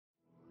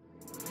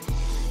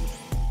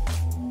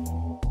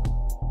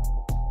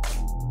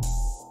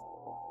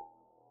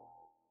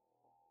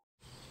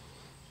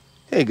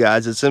Hey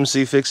guys, it's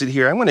mcfixit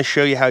here. I'm going to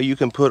show you how you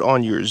can put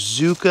on your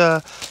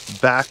Zuca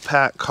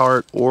backpack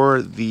cart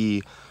or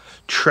the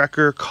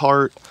Trekker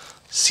cart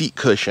seat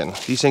cushion.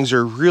 These things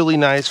are really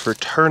nice for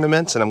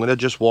tournaments, and I'm going to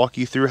just walk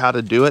you through how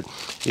to do it.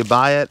 You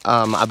buy it.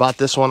 I bought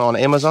this one on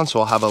Amazon,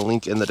 so I'll have a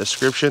link in the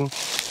description.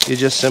 You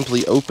just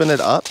simply open it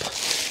up,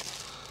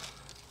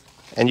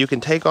 and you can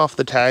take off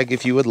the tag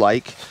if you would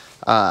like.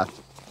 Go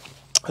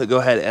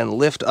ahead and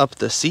lift up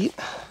the seat.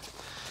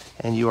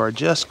 And you are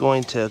just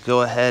going to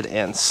go ahead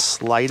and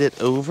slide it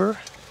over,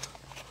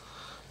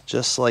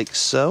 just like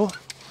so.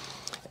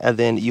 And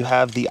then you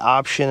have the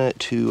option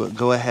to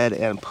go ahead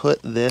and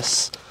put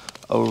this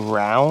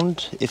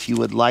around if you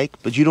would like,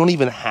 but you don't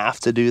even have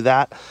to do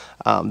that.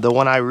 The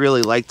one I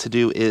really like to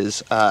do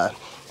is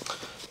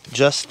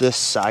just this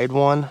side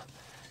one,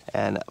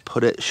 and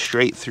put it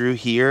straight through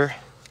here,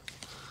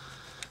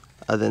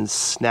 and then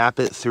snap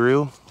it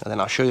through, and then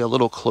I'll show you a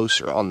little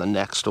closer on the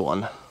next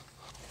one.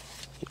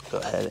 Go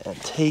ahead and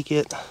take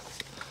it,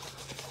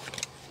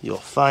 you'll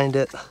find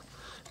it,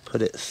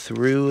 put it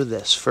through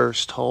this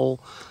first hole,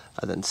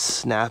 and then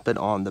snap it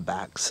on the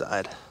back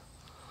side.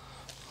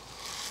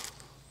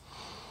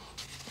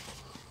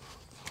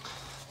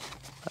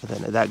 And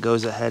then that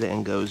goes ahead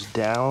and goes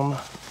down.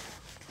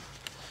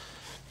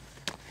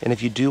 And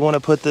if you do want to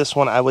put this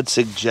one, I would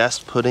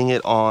suggest putting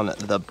it on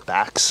the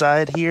back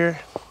side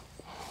here.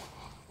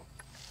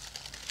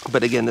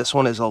 But again, this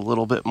one is a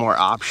little bit more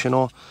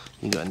optional.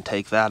 You can go ahead and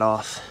take that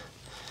off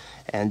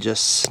and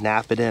just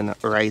snap it in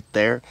right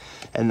there.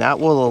 And that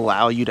will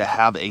allow you to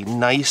have a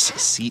nice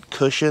seat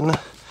cushion.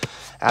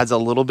 Adds a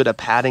little bit of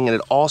padding, and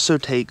it also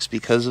takes,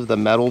 because of the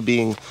metal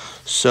being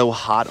so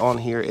hot on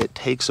here, it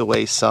takes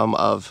away some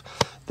of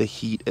the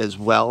heat as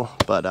well.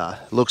 But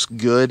it looks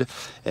good.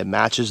 It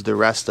matches the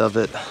rest of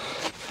it,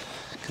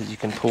 because you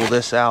can pull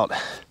this out,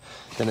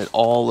 then it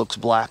all looks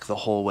black the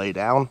whole way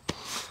down.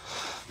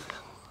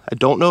 I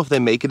don't know if they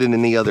make it in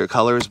any other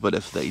colors, but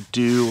if they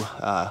do,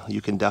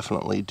 you can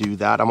definitely do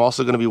that. I'm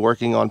also going to be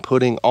working on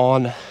putting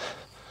on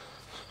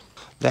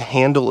the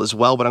handle as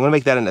well, but I'm going to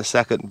make that in a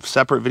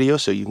separate video,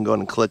 so you can go ahead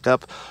and click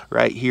up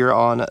right here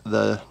on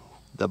the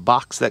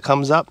box that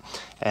comes up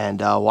and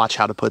watch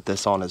how to put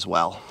this on as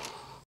well.